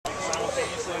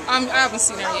I haven't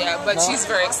seen her yet, but she's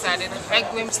very excited. I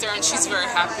glimpsed her and she's very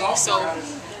happy. So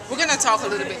we're gonna talk a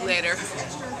little bit later.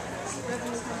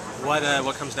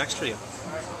 What comes next for you?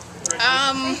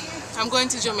 I'm going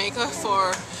to Jamaica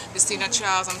for the senior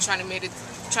trials. I'm trying to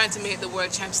make the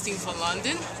world champs team for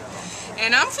London,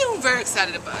 and I'm feeling very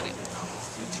excited about it.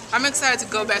 I'm excited to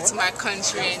go back to my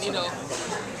country and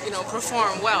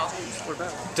perform well.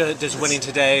 Does winning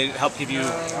today help give you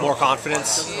more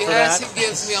confidence for Yes, that? it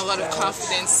gives me a lot of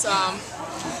confidence.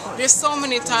 There's so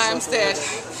many times that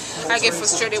I get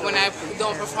frustrated when I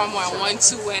don't perform where I want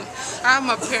to, and I have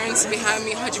my parents behind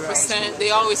me 100%.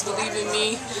 They always believe in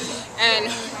me,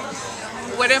 and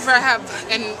whatever I have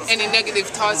any negative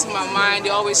thoughts in my mind, they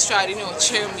always try to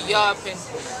cheer me up and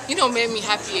make me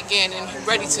happy again and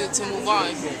ready to move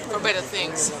on for better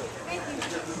things. I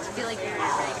feel like you're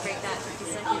ready to break that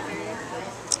 50-second barrier.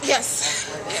 Yes,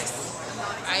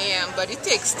 I am, but it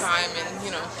takes time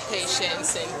and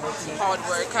patience and hard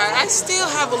work. I still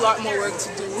have a lot more work to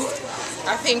do.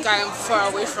 I think I am far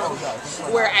away from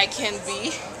where I can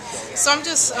be, so I'm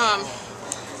just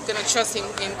gonna trust in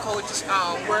coach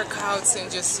workouts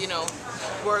and just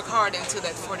work hard until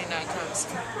that 49 comes.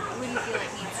 What do you feel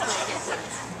like needs to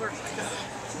get work?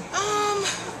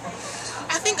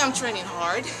 I think I'm training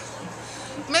hard.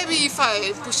 Maybe if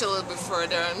I push a little bit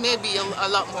further, maybe a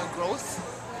lot more growth.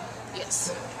 Yes,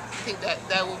 I think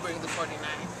that will bring the 49.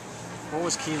 What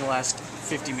was key in the last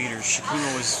 50 meters?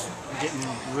 Shakima was getting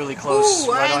really close,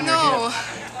 Ooh, right I on know. your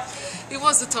hip. It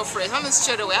was a tough race. I mean,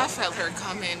 straight away, I felt her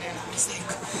coming, and I was like,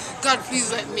 God,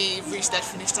 please let me reach that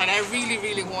finish line. I really,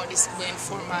 really want this win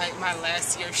for my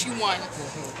last year. She won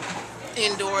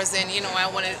indoors, and I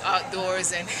wanted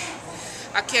outdoors, and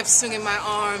I kept swinging my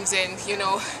arms, and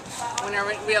when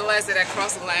I realized that I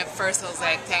crossed the line first, I was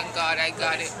like, thank God, I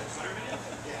got it.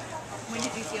 When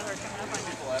did you feel her coming up on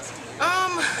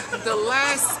you? The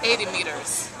last 80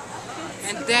 meters,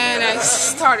 and then I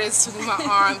started swinging my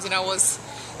arms, and I was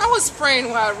praying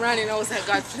while running. I was like,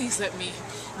 God, please let me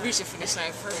reach the finish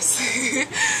line first.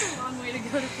 It's a long way to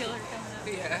go to feel her coming up.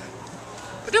 Yeah,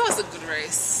 but it was a good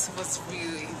race. It was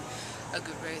really a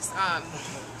good race. I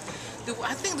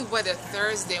think the weather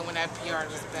Thursday when I PR'd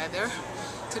was better.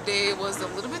 Today was a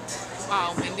little bit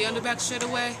windy on the back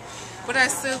straightaway, but I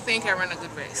still think I ran a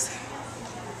good race.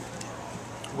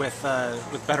 With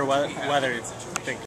better weather, I think